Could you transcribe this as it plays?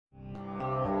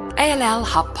ALL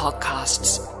Hub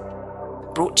podcasts,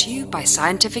 brought to you by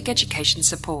Scientific Education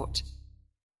Support.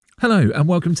 Hello and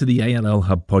welcome to the ALL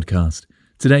Hub podcast.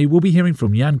 Today we'll be hearing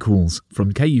from Jan Kools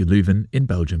from KU Leuven in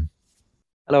Belgium.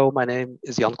 Hello, my name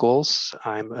is Jan Kools.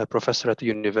 I'm a professor at the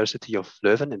University of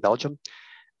Leuven in Belgium,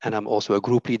 and I'm also a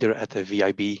group leader at the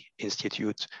VIB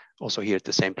Institute, also here at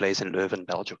the same place in Leuven,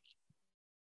 Belgium.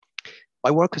 My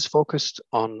work is focused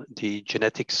on the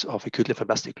genetics of acute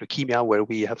lymphoblastic leukemia, where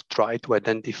we have tried to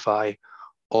identify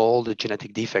all the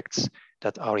genetic defects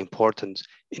that are important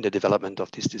in the development of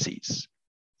this disease.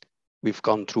 We've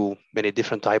gone through many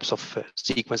different types of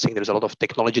sequencing. There's a lot of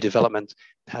technology development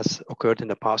that has occurred in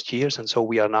the past years. And so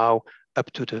we are now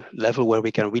up to the level where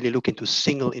we can really look into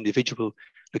single individual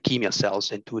leukemia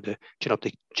cells, into the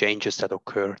genetic changes that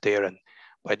occur there. And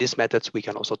by these methods, we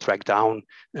can also track down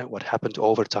what happened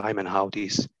over time and how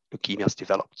these leukemias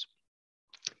developed.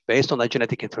 Based on that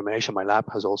genetic information, my lab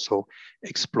has also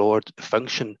explored the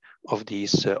function of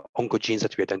these oncogenes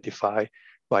that we identify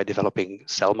by developing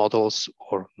cell models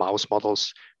or mouse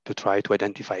models to try to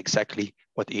identify exactly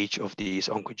what each of these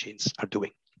oncogenes are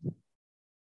doing.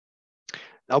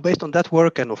 Now, based on that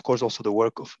work, and of course also the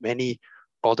work of many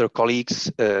other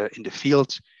colleagues in the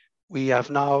field, we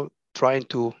have now trying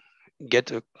to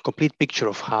get a complete picture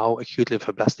of how acute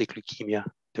lymphoblastic leukemia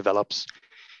develops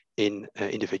in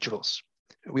individuals.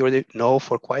 We already know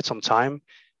for quite some time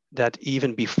that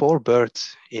even before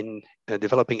birth in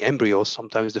developing embryos,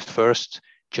 sometimes the first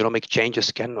genomic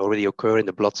changes can already occur in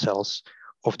the blood cells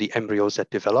of the embryos that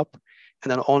develop.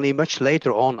 And then only much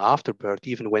later on after birth,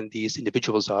 even when these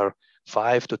individuals are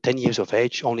 5 to 10 years of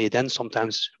age, only then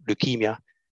sometimes leukemia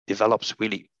develops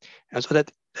really. And so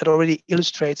that already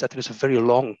illustrates that there's a very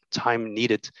long time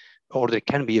needed, or there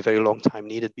can be a very long time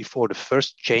needed before the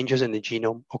first changes in the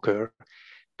genome occur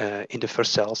in the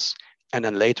first cells. And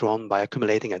then later on, by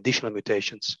accumulating additional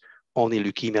mutations, only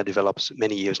leukemia develops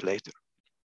many years later.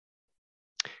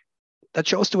 That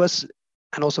shows to us,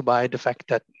 and also by the fact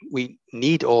that we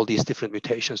need all these different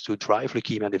mutations to drive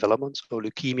leukemia development. So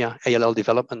leukemia, ALL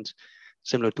development,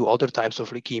 similar to other types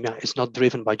of leukemia, is not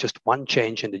driven by just one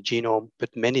change in the genome, but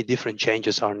many different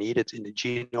changes are needed in the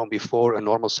genome before a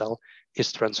normal cell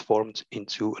is transformed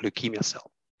into a leukemia cell.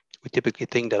 We typically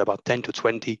think that about 10 to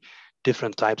 20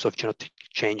 different types of genetic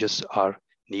changes are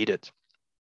needed.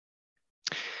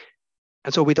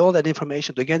 And so with all that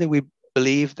information together, we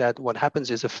believe that what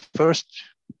happens is a first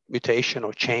mutation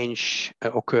or change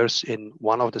occurs in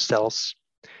one of the cells,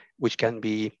 which can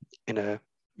be in a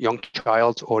young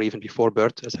child or even before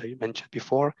birth, as I mentioned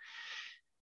before.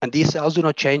 And these cells do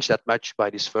not change that much by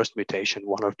this first mutation,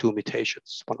 one or two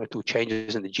mutations, one or two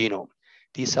changes in the genome.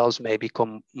 These cells may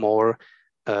become more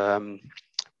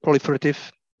proliferate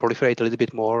a little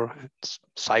bit more,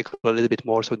 cycle a little bit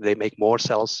more, so they make more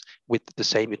cells with the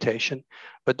same mutation.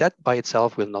 But that by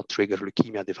itself will not trigger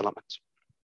leukemia development.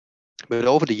 But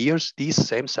over the years, these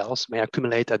same cells may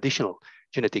accumulate additional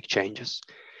genetic changes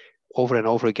over and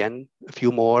over again, a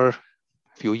few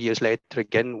years later,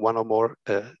 again, one or more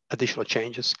additional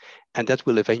changes, and that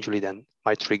will eventually then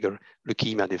might trigger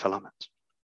leukemia development.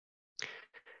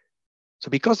 So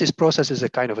because this process is a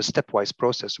kind of a stepwise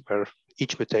process where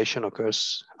each mutation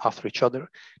occurs after each other,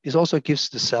 this also gives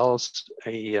the cells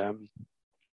a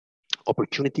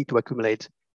opportunity to accumulate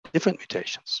different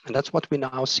mutations. And that's what we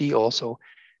now see also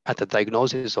at the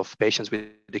diagnosis of patients with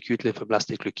acute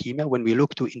lymphoblastic leukemia. When we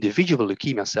look to individual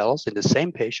leukemia cells in the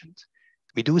same patient,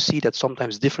 we do see that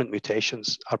sometimes different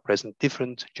mutations are present,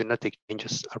 different genetic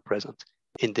changes are present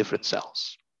in different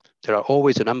cells. There are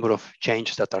always a number of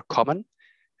changes that are common,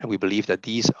 and we believe that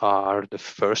these are the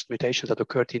first mutations that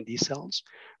occurred in these cells.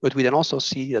 But we then also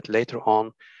see that later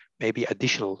on, maybe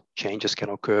additional changes can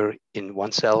occur in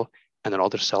one cell, and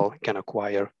another cell can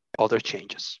acquire other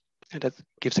changes. And that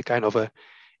gives a kind of a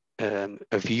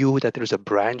view that there is a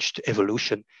branched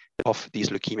evolution of these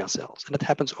leukemia cells. And that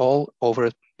happens all over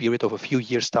a period of a few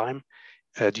years' time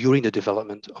during the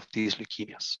development of these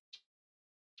leukemias.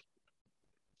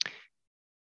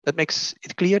 That makes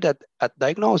it clear that at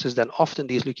diagnosis, then often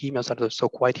these leukemias are so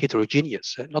quite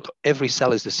heterogeneous. Not every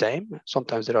cell is the same.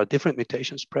 Sometimes there are different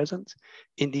mutations present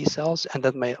in these cells, and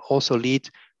that may also lead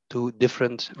to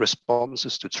different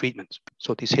responses to treatment.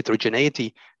 So this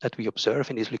heterogeneity that we observe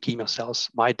in these leukemia cells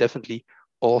might definitely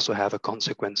also have a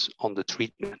consequence on the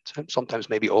treatment. And sometimes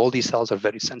maybe all these cells are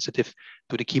very sensitive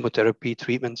to the chemotherapy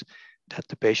treatment that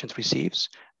the patient receives,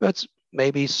 but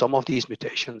maybe some of these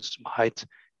mutations might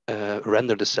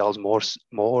render the cells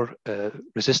more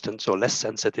resistant, so less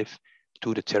sensitive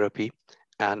to the therapy,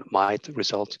 and might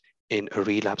result in a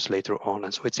relapse later on.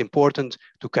 And so it's important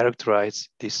to characterize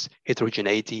this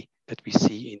heterogeneity that we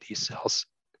see in these cells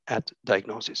at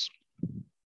diagnosis.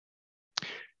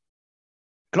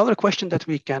 Another question that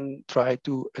we can try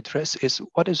to address is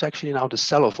what is actually now the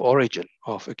cell of origin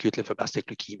of acute lymphoblastic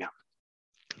leukemia?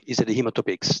 Is it a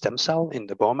hematopoietic stem cell in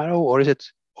the bone marrow, or is it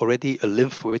already a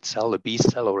lymphoid cell, a B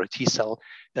cell or a T cell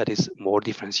that is more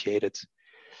differentiated?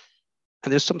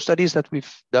 And there's some studies that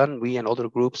we've done, we and other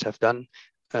groups have done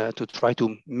to try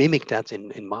to mimic that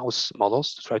in mouse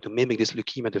models, to try to mimic this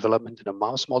leukemia development in a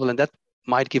mouse model. And that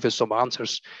might give us some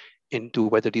answers into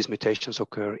whether these mutations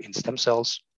occur in stem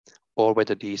cells or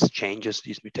whether these changes,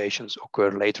 these mutations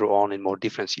occur later on in more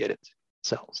differentiated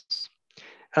cells.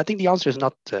 And I think the answer is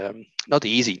not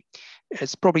easy.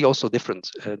 It's probably also different.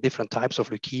 Different types of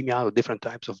leukemia or different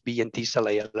types of B and T cell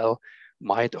ALL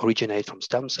might originate from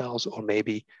stem cells or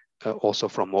maybe also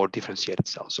from more differentiated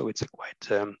cells. So it's a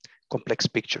quite complex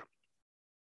picture.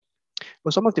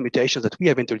 For some of the mutations that we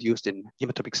have introduced in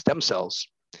hematopoietic stem cells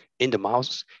in the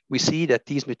mouse, we see that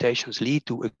these mutations lead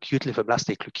to acute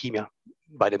lymphoblastic leukemia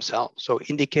by themselves. So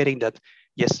indicating that,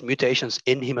 yes, mutations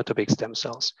in hematopoietic stem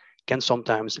cells can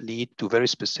sometimes lead to very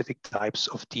specific types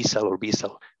of T cell or B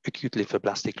cell acute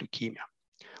lymphoblastic leukemia.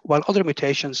 While other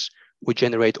mutations would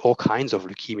generate all kinds of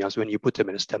leukemias when you put them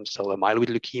in a stem cell, a myeloid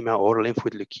leukemia or a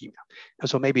lymphoid leukemia. And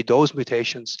so maybe those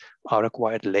mutations are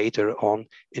acquired later on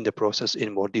in the process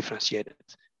in more differentiated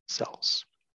cells.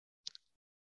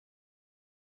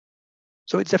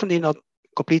 So it's definitely not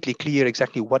completely clear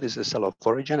exactly what is the cell of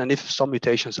origin and if some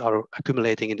mutations are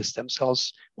accumulating in the stem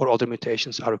cells or other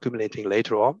mutations are accumulating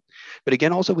later on. But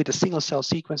again, also with the single cell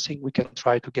sequencing, we can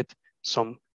try to get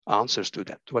some answers to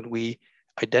that. When we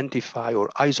identify or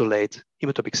isolate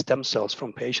hematopoietic stem cells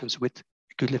from patients with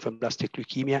acute lymphoblastic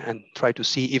leukemia and try to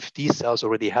see if these cells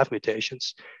already have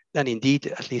mutations, then indeed,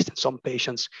 at least in some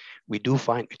patients, we do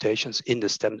find mutations in the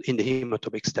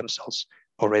hematopoietic stem cells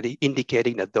already,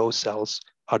 indicating that those cells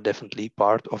are definitely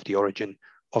part of the origin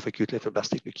of acute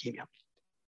lymphoblastic leukemia.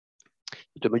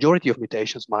 The majority of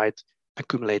mutations might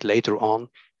accumulate later on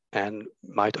and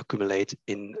might accumulate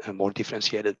in more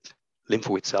differentiated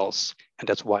lymphoid cells. And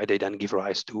that's why they then give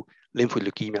rise to lymphoid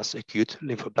leukemias, acute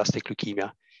lymphoblastic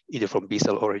leukemia, either from B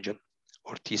cell origin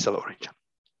or T cell origin.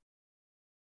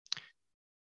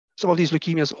 Some of these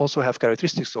leukemias also have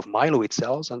characteristics of myeloid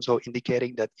cells, and so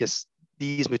indicating that, yes,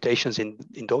 these mutations in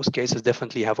those cases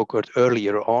definitely have occurred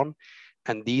earlier on.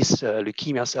 And these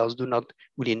leukemia cells do not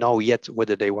really know yet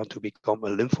whether they want to become a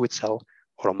lymphoid cell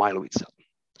or a myeloid cell.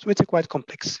 So it's a quite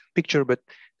complex picture, but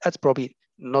that's probably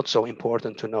not so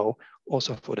important to know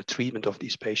also for the treatment of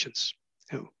these patients.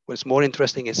 What's more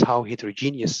interesting is how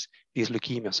heterogeneous these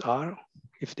leukemias are,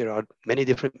 if there are many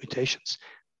different mutations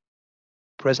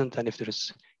present and if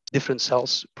there's different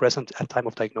cells present at time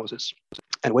of diagnosis,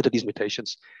 and whether these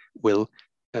mutations will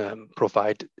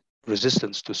provide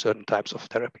resistance to certain types of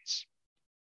therapies.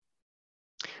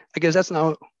 I guess that's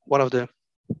now one of the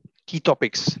key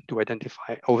topics to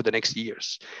identify over the next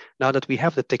years. Now that we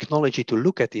have the technology to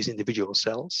look at these individual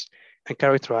cells and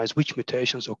characterize which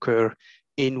mutations occur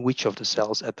in which of the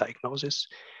cells at diagnosis,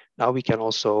 now we can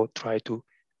also try to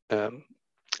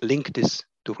link this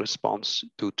to response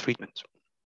to treatment.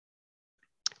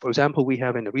 For example, we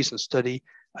have in a recent study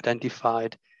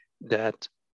identified that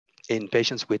in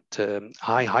patients with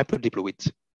high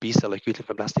hyperdiploid B-cell acute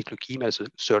lymphoblastic leukemia, as a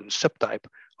certain subtype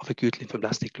of acute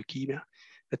lymphoblastic leukemia,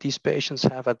 that these patients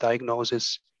have at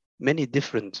diagnosis many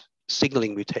different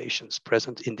signaling mutations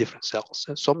present in different cells.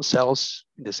 Some cells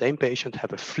in the same patient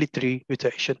have a FLT3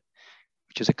 mutation,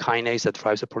 which is a kinase that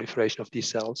drives the proliferation of these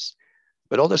cells.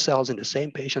 But other cells in the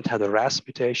same patient had a RAS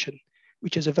mutation,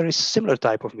 which is a very similar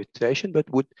type of mutation, but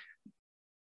would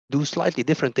do slightly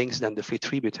different things than the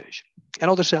FLT3 mutation. And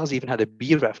other cells even had a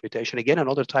BRAF mutation, again,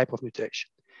 another type of mutation.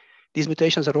 These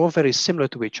mutations are all very similar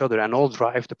to each other and all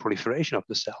drive the proliferation of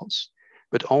the cells,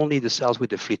 but only the cells with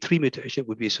the FLT3 mutation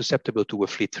would be susceptible to a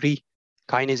FLT3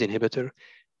 kinase inhibitor,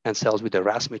 and cells with the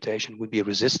RAS mutation would be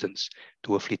resistant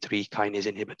to a FLT3 kinase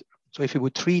inhibitor. So if we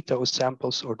would treat those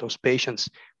samples or those patients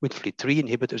with FLT3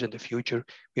 inhibitors in the future,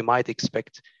 we might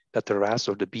expect that the RAS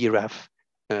or the BRAF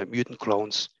mutant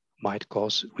clones might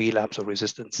cause relapse or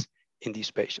resistance in these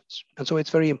patients. And so it's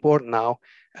very important now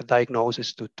at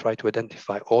diagnosis to try to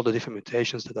identify all the different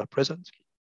mutations that are present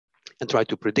and try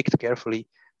to predict carefully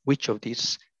which of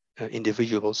these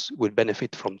individuals would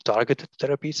benefit from targeted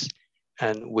therapies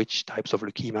and which types of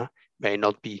leukemia may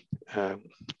not be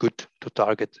good to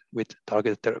target with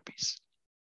targeted therapies.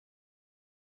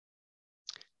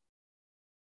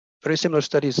 Very similar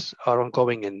studies are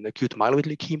ongoing in acute myeloid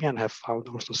leukemia and have found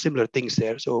also similar things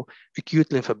there. So acute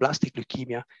lymphoblastic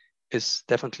leukemia is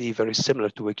definitely very similar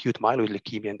to acute myeloid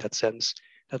leukemia in that sense,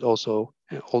 that also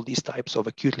all these types of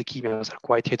acute leukemias are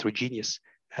quite heterogeneous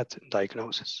at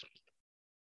diagnosis.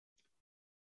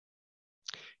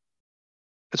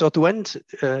 And so to end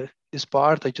this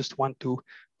part, I just want to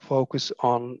focus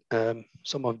on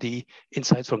some of the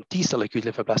insights from T-cell acute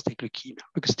lymphoblastic leukemia,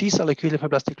 because T-cell acute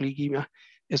lymphoblastic leukemia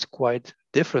is quite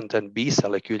different than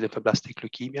B-cell acute lymphoblastic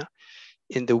leukemia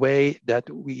in the way that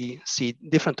we see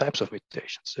different types of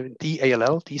mutations. So in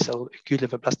T-ALL, T-cell acute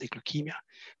lymphoblastic leukemia,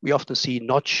 we often see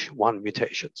Notch1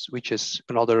 mutations, which is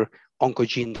another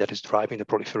oncogene that is driving the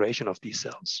proliferation of these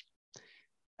cells.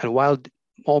 And while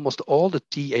almost all the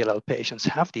T-ALL patients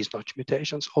have these Notch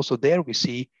mutations, also there we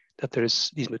see that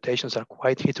these mutations are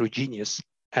quite heterogeneous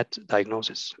at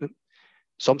diagnosis.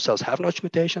 Some cells have Notch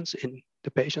mutations in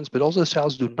the patients, but also the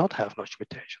cells do not have Notch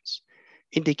mutations,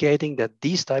 indicating that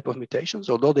these type of mutations,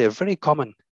 although they are very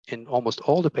common in almost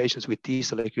all the patients with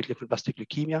T-cell acute lymphoblastic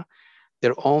leukemia,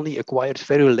 they're only acquired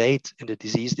very late in the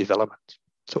disease development.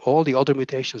 So all the other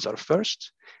mutations are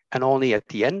first, and only at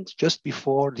the end, just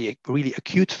before the really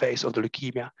acute phase of the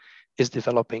leukemia is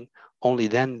developing, only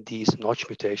then these Notch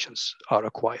mutations are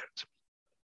acquired.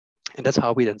 And that's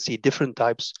how we then see different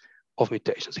types of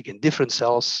mutations. Again, different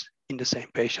cells in the same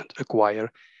patient acquire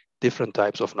different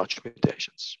types of Notch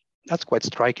mutations. That's quite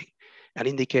striking and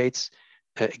indicates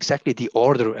exactly the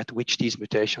order at which these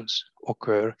mutations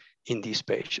occur in these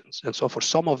patients. And so for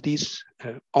some of these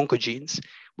oncogenes,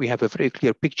 we have a very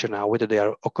clear picture now whether they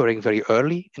are occurring very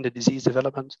early in the disease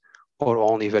development or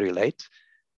only very late,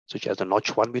 such as the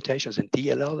Notch1 mutations in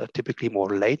T-ALL are typically more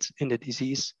late in the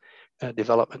disease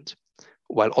development,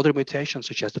 while other mutations,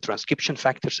 such as the transcription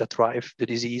factors that drive the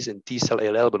disease in T-cell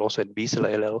ALL, but also in B-cell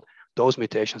ALL, those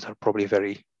mutations are probably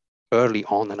very early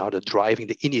on and are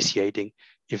the initiating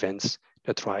events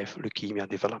that drive leukemia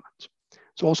development.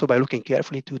 So also by looking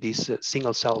carefully to these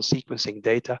single cell sequencing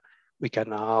data, we can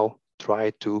now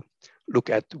try to look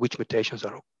at which mutations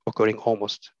are occurring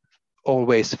almost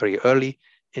always very early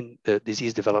in the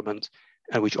disease development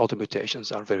and which other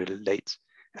mutations are very late.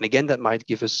 And again, that might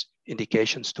give us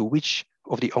indications to which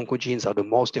of the oncogenes are the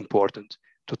most important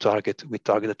to target with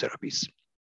targeted therapies,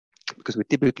 because we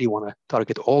typically want to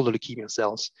target all the leukemia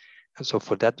cells. And so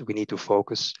for that, we need to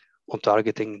focus on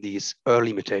targeting these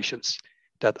early mutations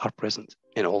that are present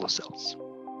in all the cells.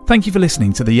 Thank you for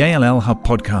listening to the ALL Hub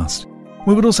podcast.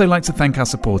 We would also like to thank our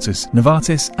supporters,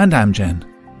 Novartis and Amgen.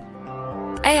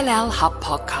 ALL Hub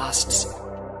podcasts,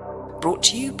 brought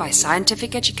to you by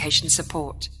Scientific Education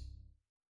Support.